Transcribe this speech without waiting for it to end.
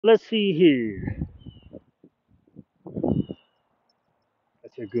Let's see here.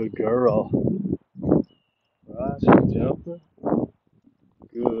 That's a good girl. Right, she's jumping.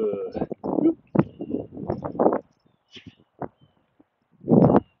 Good.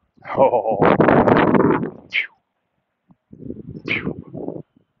 Oh.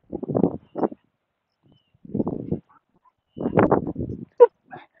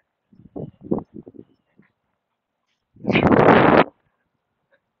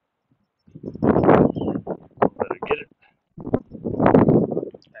 Better get it.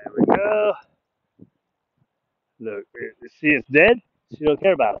 There we go. Look, see it's dead? She don't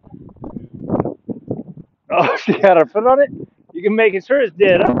care about it. Oh, she had her foot on it? You can make it sure it's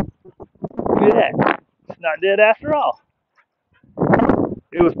dead, huh? Look at that. It's not dead after all.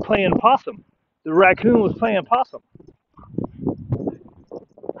 It was playing possum. The raccoon was playing possum.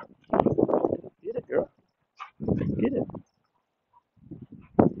 Get it, girl. Get it.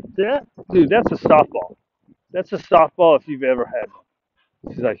 That, dude, that's a softball. That's a softball if you've ever had one.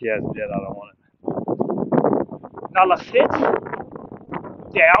 She's like, yeah, it's dead. I don't want it. Now let's sit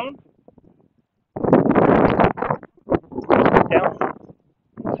down, down.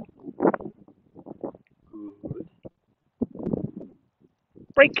 Good.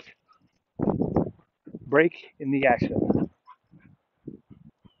 Break. Break in the action.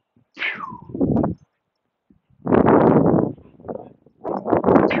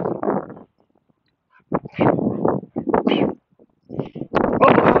 Oh,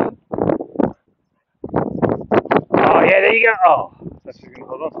 oh yeah, there you go. Oh, that's just gonna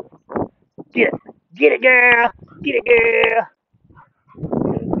hold on. Get it. Get it, girl. Get it, girl.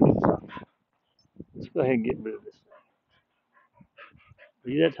 Let's go ahead and get rid of this. Are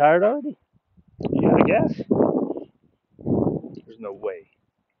you that tired already? Yeah, I guess. There's no way.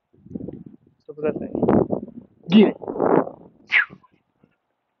 What's up with that thing? Get it.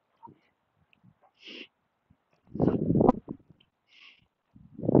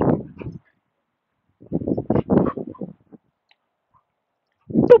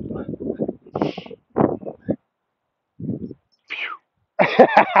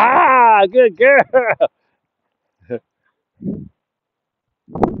 Good girl.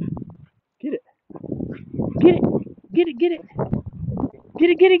 Get it. Get it. Get it. Get it. Get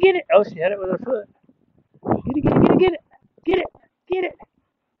it. Get it. Get it. Oh, she had it with her foot. Get it. Get it. Get it. Get it. Get it. Get it.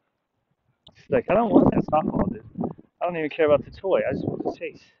 She's like, I don't want that softball, dude. I don't even care about the toy. I just want to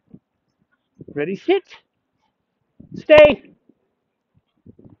chase. Ready, sit, stay.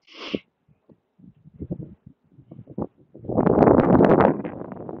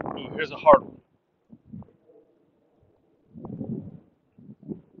 Ooh, here's a hard one.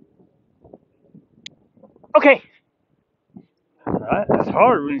 Okay. All right, that's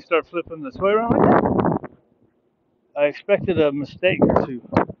hard when you start flipping the toy around like that. I expected a mistake or two.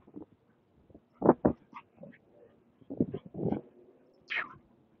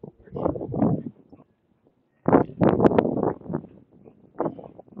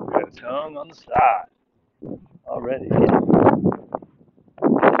 Got a tongue on the side already.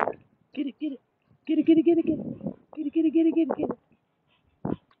 Get it. Get it. Get it. Get it. Get it. Get it. Get it. Get it. Get it. Get it. Get it.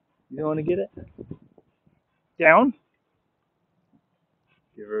 You don't want to get it? Down.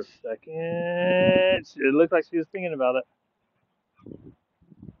 Give her a second. It looked like she was thinking about it.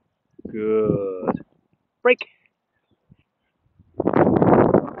 Good. Break.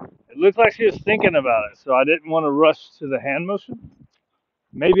 It looked like she was thinking about it, so I didn't want to rush to the hand motion.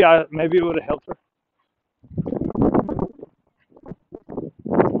 Maybe it would have helped her.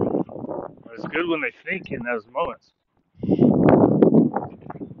 But it's good when they think in those moments.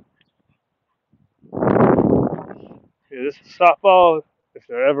 Yeah, this is softball if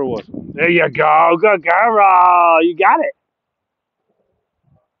there ever was one. There you go. Good girl. You got it.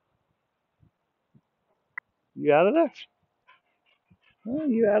 You out of there? Oh,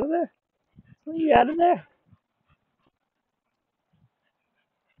 you out of there? Oh, you out of there?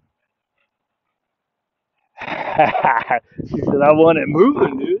 She said, I want it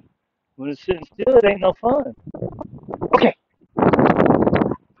moving, dude. When it's sitting still, it ain't no fun. Okay.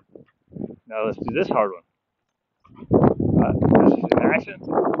 Now let's do this hard one. All right, this is in action.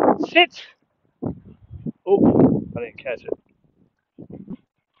 Sit. Oh, I didn't catch it.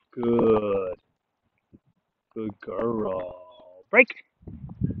 Good. Good girl. Break.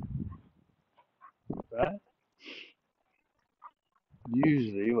 Right?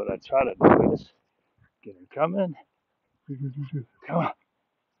 Usually what I try to do is get her coming. Come on.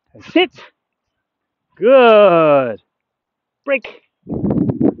 And sit. Good. Break.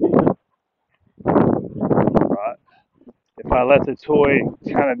 Right. If I let the toy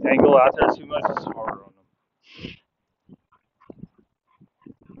kind of dangle out there too much, it's harder on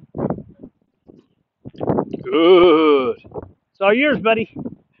them. Good. It's all yours, buddy.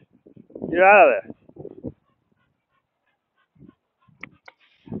 You're out of there.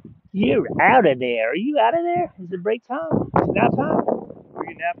 You're out of there. Are you out of there? Is it break time? Is it nap time? Were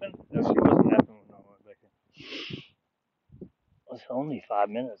you napping? No, she wasn't napping when I went back in. It's only 5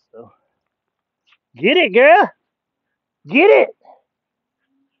 minutes, though. Get it, girl. Get it.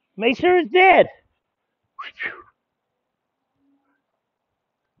 Make sure it's dead.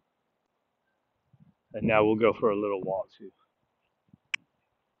 And now we'll go for a little walk, too.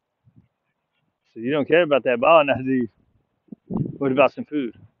 So you don't care about that ball now, do you? What about some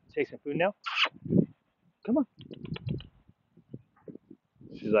food? Take some food now? Come on.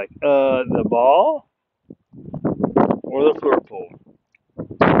 She's like, the ball or the flirtpole?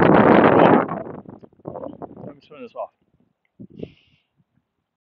 Come on. Let me turn this off.